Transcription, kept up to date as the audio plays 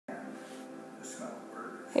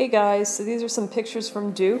Hey guys, so these are some pictures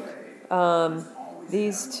from Duke.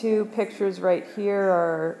 These two pictures right here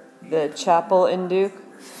are the chapel in Duke.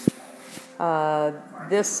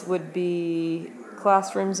 This would be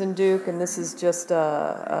classrooms in Duke, and this is just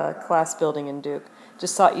a class building in Duke.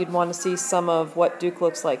 Just thought you'd want to see some of what Duke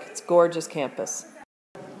looks like. It's a gorgeous campus.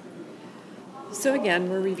 So again,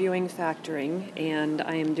 we're reviewing factoring, and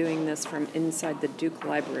I am doing this from inside the Duke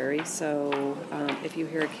Library, so if you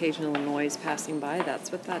hear occasional noise passing by,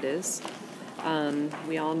 that's what that is.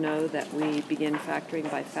 We all know that we begin factoring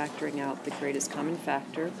by factoring out the greatest common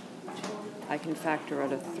factor. I can factor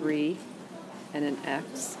out a 3 and an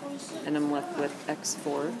x, and I'm left with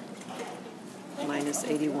x4 minus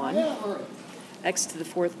 81. X to the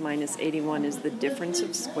fourth minus 81 is the difference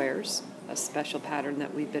of squares, a special pattern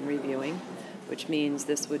that we've been reviewing, which means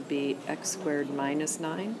this would be x squared minus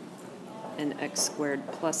 9 and x squared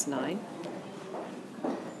plus 9.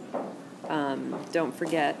 Don't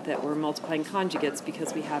forget that we're multiplying conjugates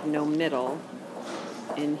because we have no middle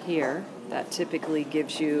in here. That typically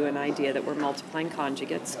gives you an idea that we're multiplying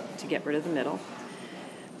conjugates to get rid of the middle.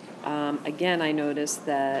 Again, I noticed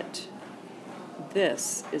that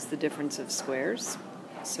this is the difference of squares.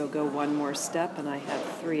 So go one more step and I have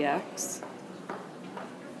 3x,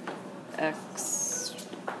 x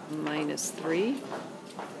minus 3,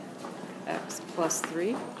 x plus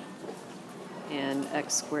 3, and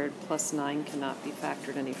x squared plus 9 cannot be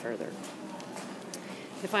factored any further.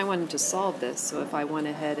 If I wanted to solve this, so if I went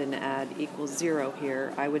ahead and add equals 0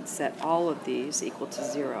 here, I would set all of these equal to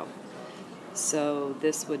 0. So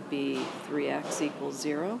this would be 3x equals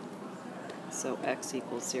 0, so x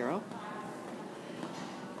equals 0.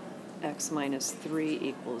 X minus 3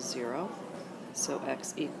 equals 0, so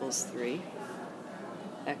x equals 3.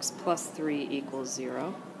 X plus 3 equals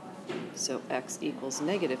 0, so x equals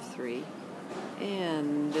negative 3.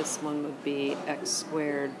 And this one would be x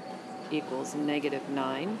squared equals negative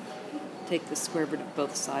 9. Take the square root of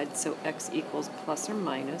both sides, so x equals plus or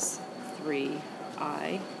minus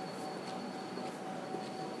 3i.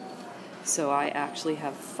 So I actually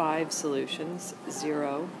have 5 solutions,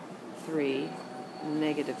 0, 3,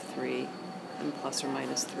 negative 3, and plus or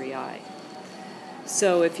minus 3i.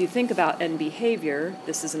 So if you think about end behavior,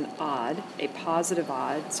 this is an odd, a positive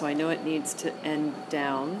odd, so I know it needs to end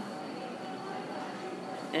down.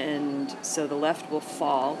 And so the left will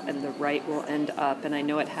fall and the right will end up, and I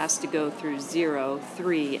know it has to go through 0,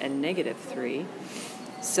 3, and negative 3.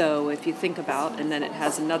 So if you think about, and then it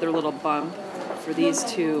has another little bump for these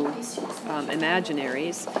two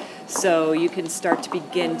imaginaries, so you can start to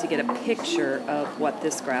begin to get a picture of what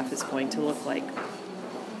this graph is going to look like.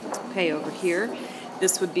 Okay, over here,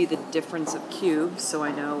 this would be the difference of cubes, so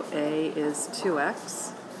I know A is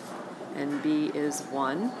 2x and B is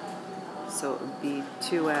 1. So it would be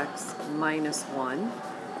 2x minus 1,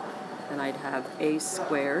 and I'd have a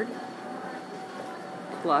squared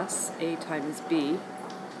plus a times b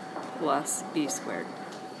plus b squared.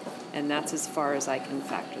 And that's as far as I can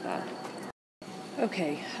factor that.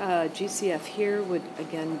 Okay, GCF here would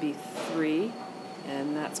again be 3,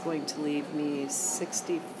 and that's going to leave me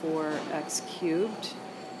 64x cubed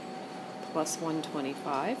plus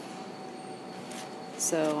 125.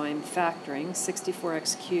 So I'm factoring.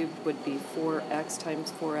 64x cubed would be 4x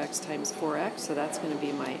times 4x times 4x, so that's going to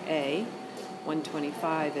be my A.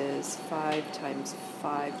 125 is 5 times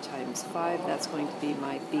 5 times 5, that's going to be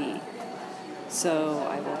my B. So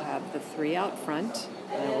I will have the 3 out front,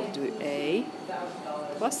 and I will do A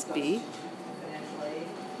plus B,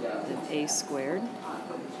 and A squared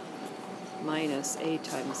minus A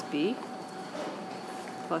times B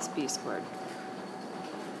plus B squared.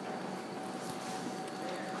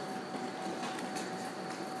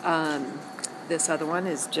 This other one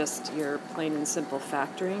is just your plain and simple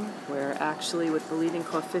factoring, where actually with the leading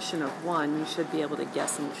coefficient of 1, you should be able to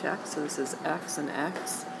guess and check. So this is x and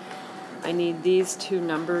x. I need these two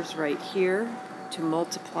numbers right here to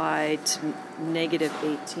multiply to negative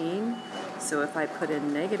 18. So if I put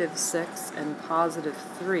in negative 6 and positive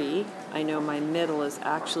 3, I know my middle is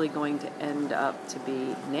actually going to end up to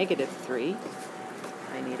be negative 3.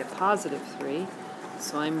 I need a positive 3.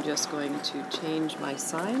 So I'm just going to change my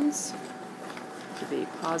signs to be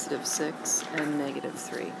positive 6 and negative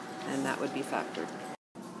 3, and that would be factored.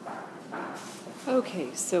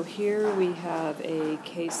 Okay, so here we have a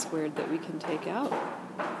k squared that we can take out.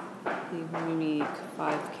 The unique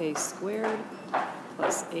 5k squared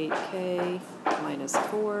plus 8k minus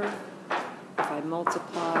 4. If I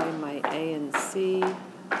multiply my a and c,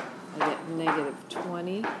 I get negative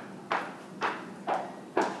 20.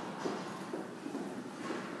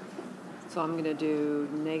 So I'm going to do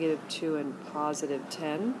negative 2 and positive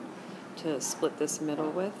 10. to split this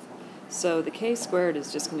middle with. So the k squared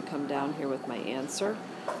is just going to come down here with my answer.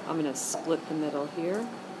 I'm going to split the middle here.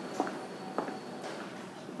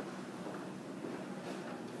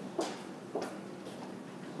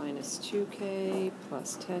 Minus 2k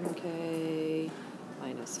plus 10k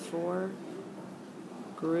minus 4.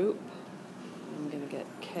 Group. I'm going to get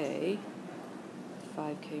k,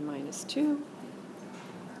 5k minus 2,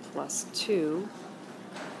 plus 2,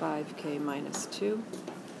 5k minus 2.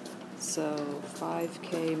 So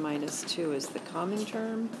 5k minus 2 is the common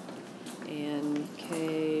term, and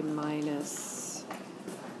k minus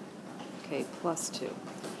k plus 2.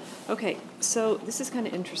 Okay, so this is kind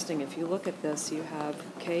of interesting. If you look at this, you have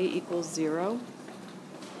k equals 0,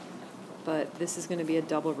 but this is going to be a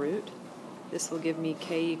double root. This will give me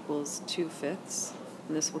k equals 2/5,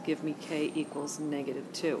 and this will give me k equals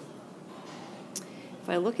 -2. If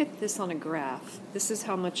I look at this on a graph, this is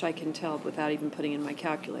how much I can tell without even putting in my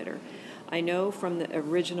calculator. I know from the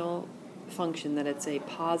original function that it's a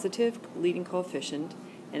positive leading coefficient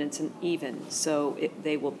and it's an even, so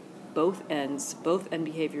they will both end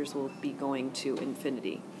behaviors will be going to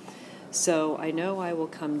infinity. So I know I will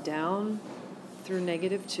come down through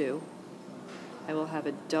 -2. I will have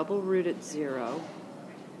a double root at 0,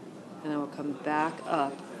 and I will come back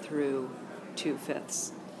up through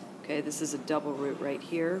 2/5. Okay, this is a double root right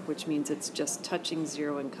here, which means it's just touching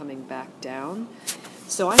 0 and coming back down.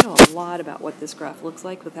 So I know a lot about what this graph looks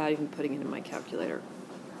like without even putting it in my calculator.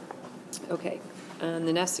 Okay, and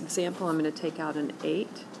the next example, I'm going to take out an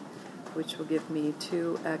 8, which will give me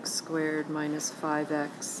 2x squared minus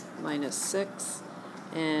 5x minus 6,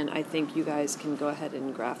 and I think you guys can go ahead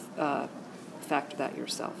and factor that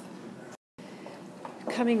yourself.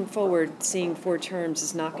 Coming forward, seeing 4 terms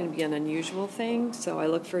is not going to be an unusual thing, so I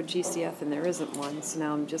look for a GCF and there isn't one, so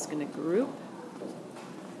now I'm just going to group.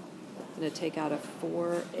 I'm going to take out a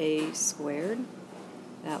 4a squared.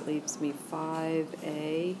 That leaves me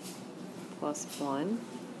 5a plus 1.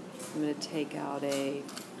 I'm going to take out a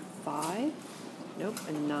 5,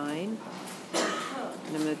 a 9,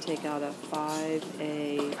 and I'm going to take out a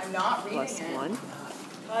 5a plus 1.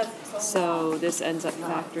 So this ends up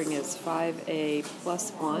factoring as 5a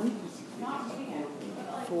plus 1,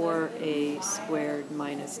 4a squared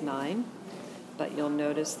minus 9. But you'll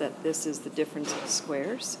notice that this is the difference of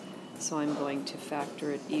squares, so I'm going to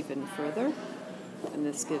factor it even further. And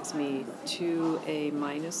this gives me 2a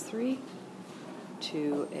minus 3,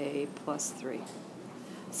 2a plus 3.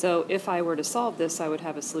 So if I were to solve this, I would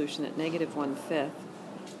have a solution at -1/5,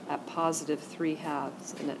 at positive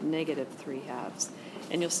 3/2, and at negative 3/2.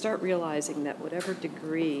 And you'll start realizing that whatever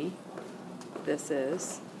degree this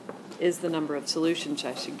is the number of solutions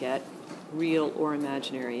I should get, real or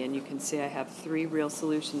imaginary. And you can see I have 3 real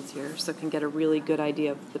solutions here, so I can get a really good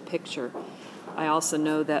idea of the picture. I also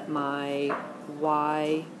know that my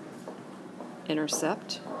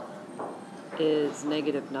y-intercept is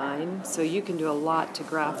 -9, so you can do a lot to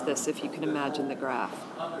graph this if you can imagine the graph.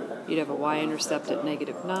 You'd have a y-intercept at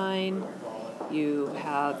 -9. You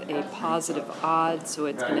have a positive odd, so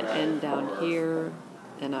it's going to end down here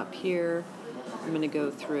and up here. I'm going to go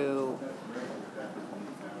through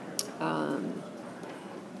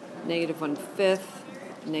 -1/5,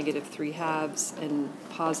 -3/2, and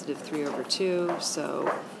positive 3/2, so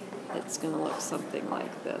it's going to look something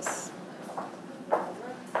like this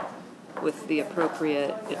with the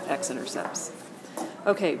appropriate x-intercepts.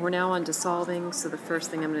 Okay, we're now on to solving, so the first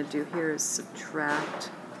thing I'm going to do here is subtract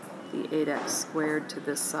the 8x squared to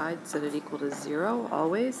this side, set it equal to 0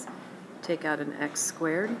 always. Take out an x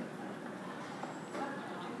squared,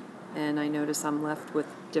 and I notice I'm left with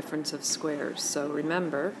difference of squares. So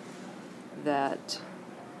remember that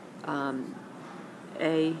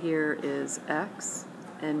a here is x,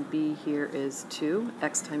 and b here is 2.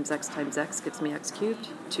 X times x times x gives me x cubed.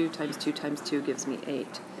 2 times 2 times 2 gives me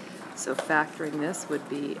 8. So factoring this would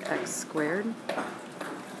be x squared.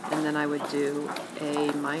 And then I would do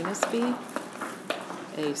a minus b,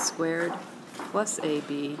 a squared plus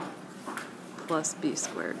ab plus b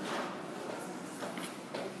squared.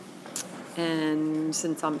 And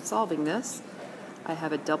since I'm solving this, I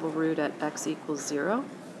have a double root at x equals 0.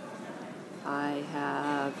 I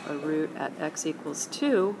have a root at x equals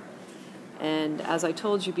 2. And as I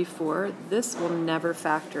told you before, this will never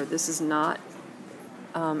factor. This is not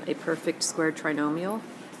a perfect squared trinomial,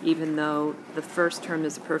 even though the first term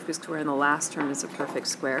is a perfect square and the last term is a perfect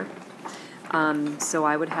square. So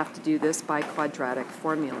I would have to do this by quadratic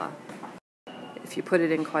formula. If you put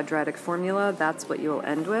it in quadratic formula, that's what you'll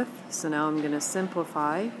end with. So now I'm going to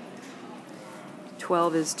simplify.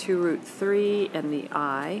 12 is 2 root 3 and the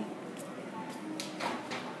I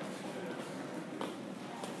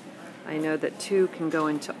I know that 2 can go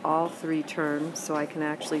into all 3 terms, so I can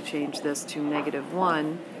actually change this to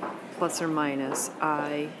 -1 plus or minus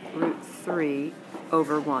I root 3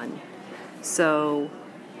 over 1. So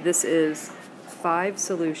this is 5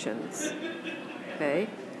 solutions, okay?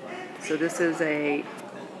 So this is a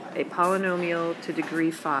polynomial to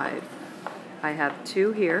degree 5. I have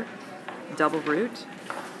 2 here, double root.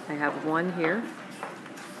 I have 1 here,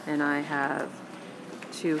 and I have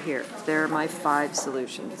 2 here. There are my 5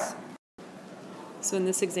 solutions. So in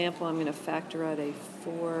this example, I'm going to factor out a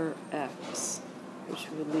 4x,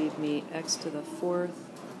 which would leave me x to the 4th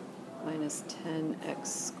minus 10x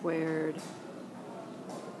squared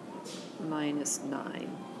minus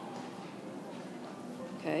 9.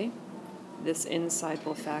 Okay? This inside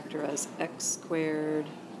will factor as x squared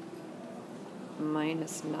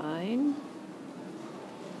minus 9.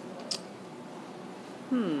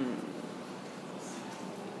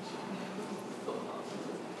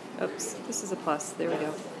 Oops, this is a plus. There we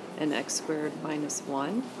go. And x squared minus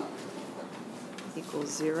 1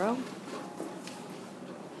 equals 0.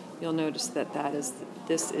 You'll notice that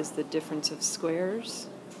this is the difference of squares.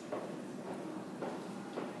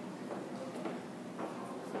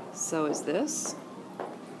 So is this.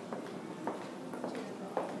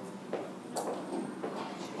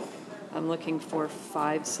 I'm looking for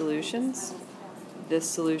 5 solutions. This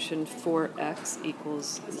solution 4x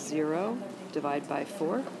equals 0, divide by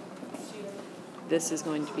 4. This is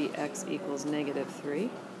going to be x equals -3,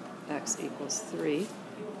 x equals 3,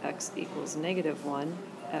 x equals -1,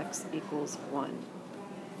 x equals 1.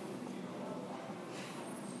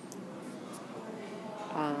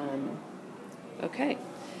 Okay,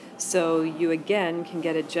 so you again can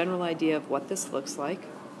get a general idea of what this looks like.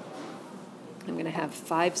 I'm going to have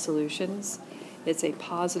 5 solutions. It's a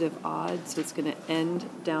positive odd, so it's going to end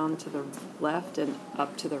down to the left and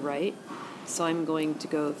up to the right. So I'm going to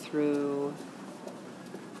go through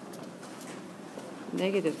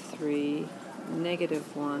 -3,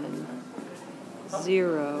 -1,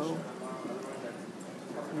 0,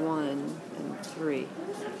 1, and 3.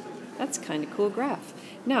 That's kind of cool graph.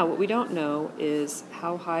 Now, what we don't know is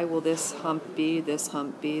how high will this hump be, this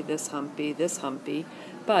hump be, this hump be, this hump be,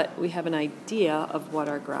 but we have an idea of what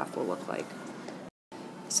our graph will look like.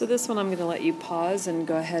 So this one I'm going to let you pause and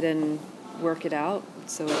go ahead and work it out,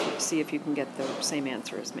 so see if you can get the same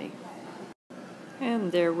answer as me.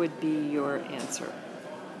 And there would be your answer.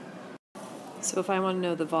 So if I want to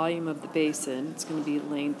know the volume of the basin, it's going to be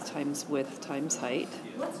length times width times height.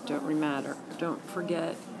 Don't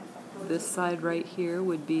forget, this side right here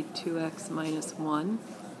would be 2x minus 1.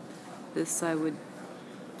 This side would,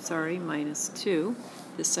 minus 2.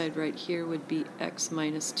 This side right here would be x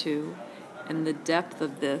minus 2. And the depth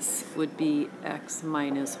of this would be x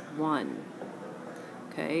minus 1.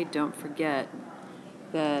 Okay, don't forget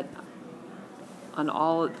that on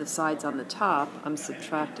all of the sides on the top, I'm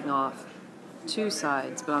subtracting off 2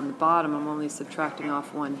 sides, but on the bottom, I'm only subtracting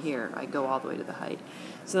off 1 here. I go all the way to the height.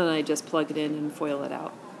 So then I just plug it in and FOIL it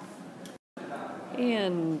out.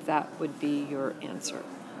 And that would be your answer.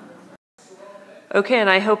 Okay, and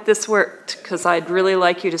I hope this worked, because I'd really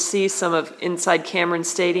like you to see some of inside Cameron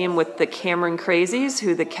Stadium with the Cameron Crazies,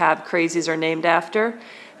 who the Cav Crazies are named after.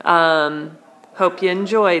 Hope you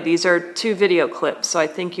enjoy. These are 2 video clips, so I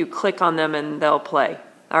think you click on them and they'll play.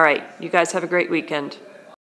 All right, you guys have a great weekend.